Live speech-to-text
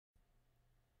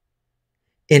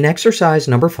In exercise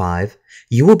number 5,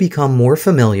 you will become more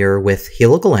familiar with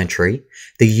helical entry,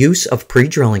 the use of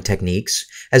pre-drilling techniques,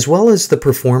 as well as the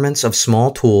performance of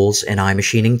small tools in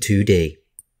iMachining 2D.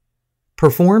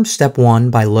 Perform step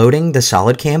 1 by loading the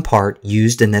SolidCAM part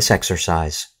used in this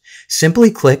exercise.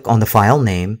 Simply click on the file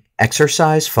name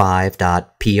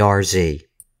exercise5.prz.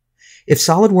 If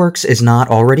SolidWorks is not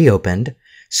already opened,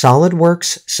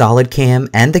 SolidWorks, SolidCAM,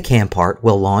 and the CAM part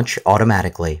will launch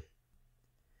automatically.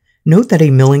 Note that a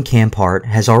milling CAM part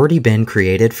has already been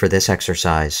created for this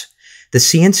exercise. The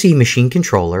CNC machine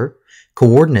controller,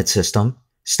 coordinate system,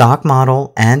 stock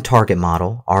model, and target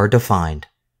model are defined.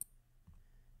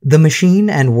 The machine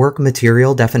and work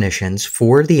material definitions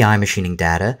for the iMachining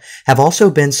data have also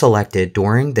been selected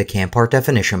during the CAM part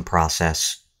definition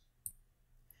process.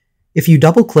 If you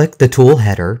double-click the tool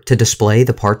header to display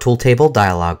the Part Tool Table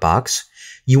dialog box,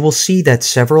 you will see that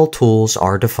several tools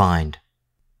are defined.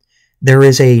 There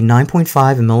is a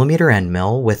 9.5mm end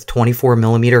mill with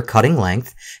 24mm cutting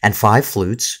length and 5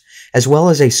 flutes, as well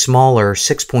as a smaller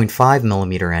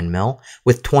 6.5mm end mill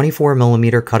with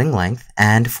 24mm cutting length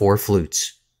and 4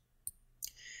 flutes.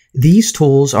 These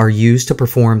tools are used to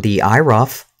perform the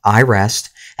iRough, iRest,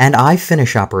 and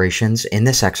iFinish operations in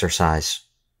this exercise.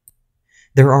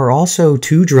 There are also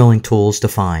 2 drilling tools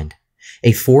defined.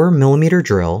 A 4mm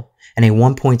drill and a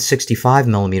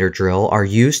 1.65mm drill are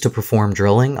used to perform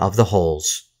drilling of the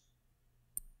holes.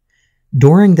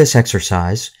 During this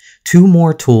exercise, 2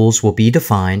 more tools will be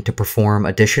defined to perform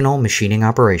additional machining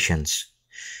operations.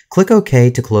 Click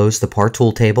OK to close the Part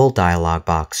Tool Table dialog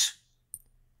box.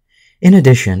 In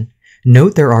addition,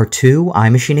 note there are 2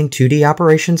 iMachining 2D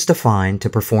operations defined to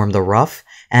perform the rough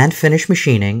and finish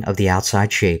machining of the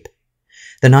outside shape.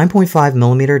 The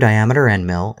 9.5mm diameter end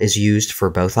mill is used for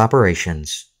both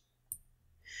operations.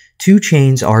 2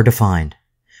 chains are defined,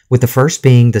 with the first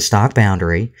being the stock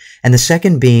boundary and the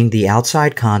second being the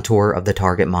outside contour of the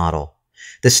target model.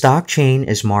 The stock chain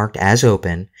is marked as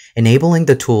open, enabling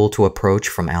the tool to approach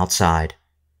from outside.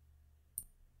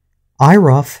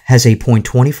 iRough has a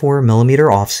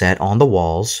 0.24mm offset on the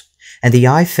walls, and the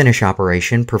iFinish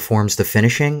operation performs the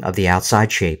finishing of the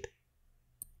outside shape.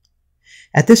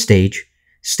 At this stage,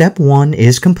 Step 1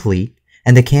 is complete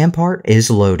and the CAM part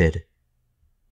is loaded.